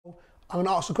I'm going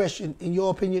to ask the question. In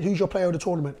your opinion, who's your player of the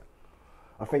tournament?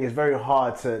 I think it's very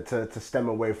hard to stem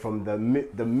away from the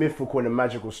mythical and the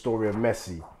magical story of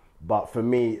Messi. But for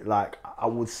me, like, I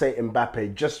would say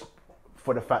Mbappe, just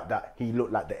for the fact that he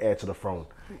looked like the heir to the throne.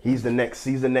 He's the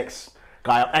next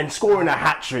guy, and scoring a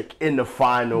hat-trick in the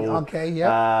final. Okay,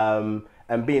 yeah.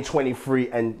 And being 23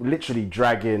 and literally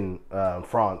dragging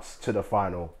France to the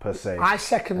final, per se. I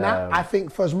second that. I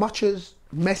think for as much as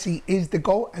Messi is the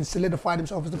GOAT and solidified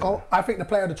himself as the GOAT, I think the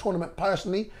player of the tournament,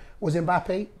 personally, was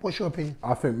Mbappe. What's your opinion?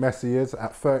 I think Messi is,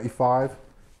 at 35,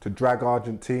 to drag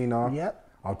Argentina. Yep.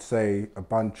 I'd say a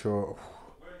bunch of,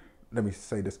 let me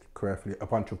say this correctly, a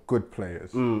bunch of good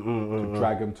players to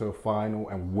drag them to a final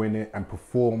and win it and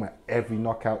perform at every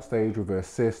knockout stage with an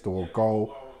assist or a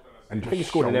goal. And I think he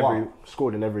scored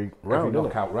in every round,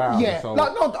 knockout round. Yeah, So.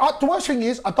 the worst thing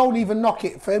is, I don't even knock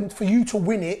it for you to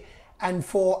win it, and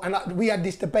we had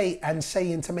this debate and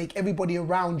saying to make everybody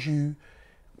around you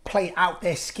play out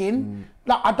their skin.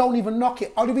 Like, I don't even knock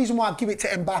it. Only reason why I give it to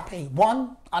Mbappe,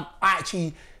 one, I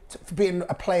actually, for being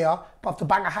a player, but to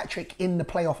bang a hat trick in the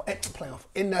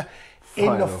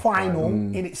in the final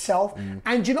in itself.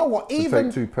 And you know what?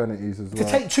 Even to take 2 penalties as well. To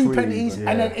take 2 penalties,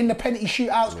 and then in the penalty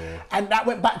shootouts, and that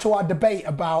went back to our debate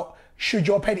about should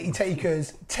your penalty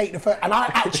takers take the first. And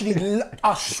I actually,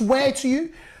 I swear to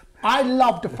you, I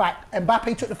love the fact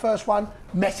Mbappe took the first one,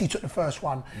 Messi took the first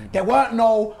one. There weren't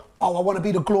no, oh, I want to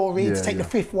be the glory to take the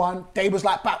 5th one. They was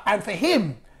like, and for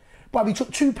him, but he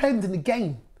took 2 pens in the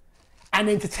game. And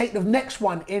then to take the next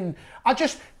one in,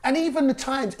 and even the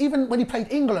times, even when he played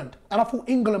England, and I thought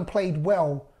England played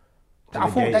well. I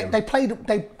thought they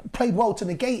played well to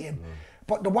negate him.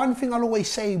 But the one thing I'll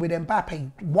always say with Mbappe,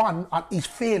 one, he's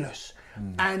fearless,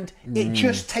 and it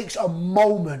just takes a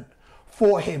moment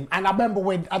for him. And I remember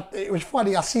when it was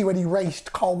funny. I see when he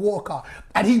raced Carl Walker,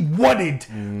 and he wanted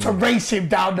to race him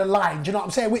down the line. Do you know what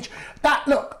I'm saying?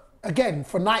 Look. Again,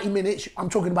 for 90 minutes, I'm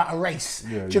talking about a race.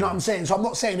 Do you know what I'm saying? So I'm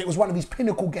not saying it was one of his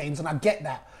pinnacle games, and I get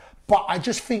that. But I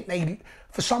just think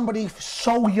for somebody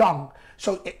so young,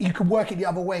 so you can work it the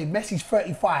other way. Messi's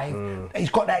 35, he's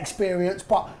got that experience,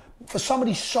 but for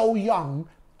somebody so young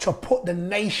to put the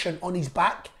nation on his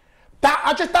back,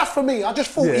 that's for me. I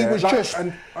just thought he was just.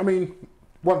 And I mean,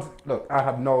 look, I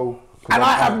have no. And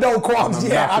I have no qualms.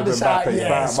 I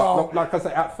understand. But like I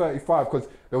say, at 35, because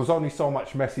there was only so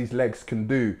much Messi's legs can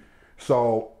do.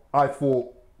 So I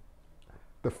thought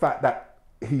the fact that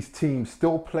his team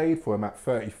still played for him at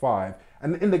 35,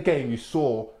 and in the game you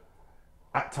saw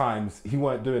at times he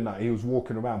weren't doing that, he was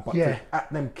walking around, but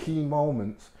at them key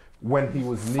moments when he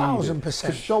was needed, 1000%.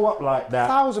 To show up like that,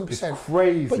 1000%. is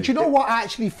crazy. But you know what I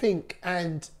actually think,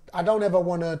 and I don't ever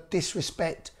want to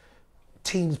disrespect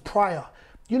teams prior.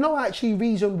 You know, actually,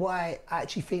 reason why I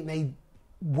actually think they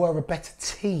were a better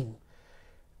team,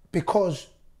 because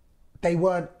they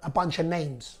weren't a bunch of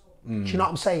names. Do you know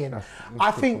what I'm saying? I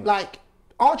think like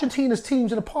Argentina's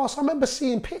teams in the past, I remember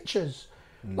seeing pictures.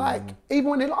 Like,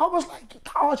 even when I was like,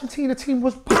 the Argentina team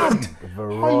was bad.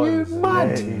 Are you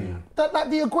mad? Like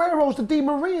the Agueros, the Di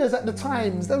Marias at the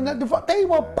times, they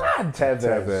were bad.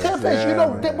 Tevez, you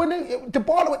know, when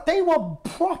they were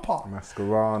proper.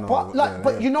 Mascherano.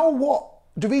 But you know what?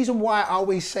 The reason why I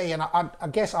always say, and I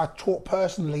guess I talk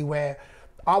personally, where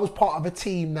I was part of a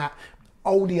team that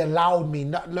only allowed me,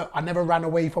 look, I never ran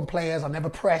away from players, I never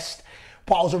pressed,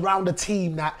 but I was around a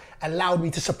team that allowed me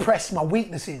to suppress my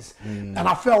weaknesses. And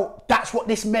I felt that's what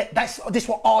this meant, this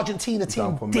what Argentina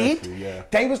team did. Messi,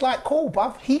 They was like, cool,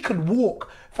 bruv, he could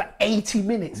walk for 80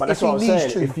 minutes but if that's what he I'm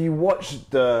needs saying. to. If you watch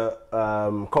the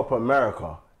Copa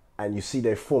America and you see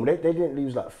their form, they didn't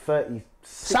lose like 36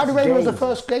 Saudi Arabia was the games.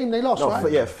 first game they lost,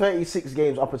 right? Yeah, 36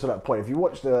 games up until that point. If you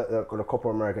watch the Copa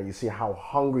America, you see how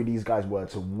hungry these guys were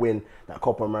to win that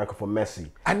Copa America for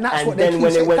Messi. And that's what they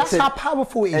keep saying. That's how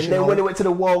powerful it is. And then when they went to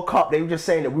the World Cup, they were just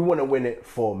saying that we want to win it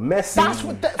for Messi. That's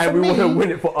what and we want to win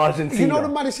it for Argentina. You know the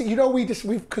money thing. You know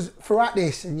because throughout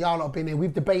this, and y'all have been here,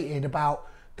 we've debated about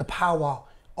the power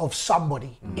of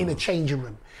somebody in a changing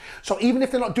room. So even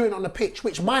if they're not doing it on the pitch,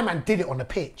 which my man did it on the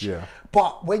pitch,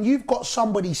 but when you've got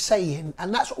somebody saying,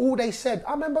 and that's all they said.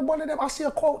 I remember one of them, I see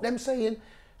a quote, them saying,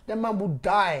 "Them man will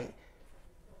die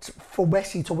for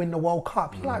Messi to win the World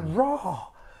Cup." You're like, raw.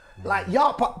 Like,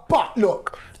 yeah, but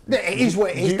look, it is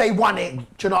what it is. They won it. Do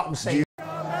you know what I'm saying?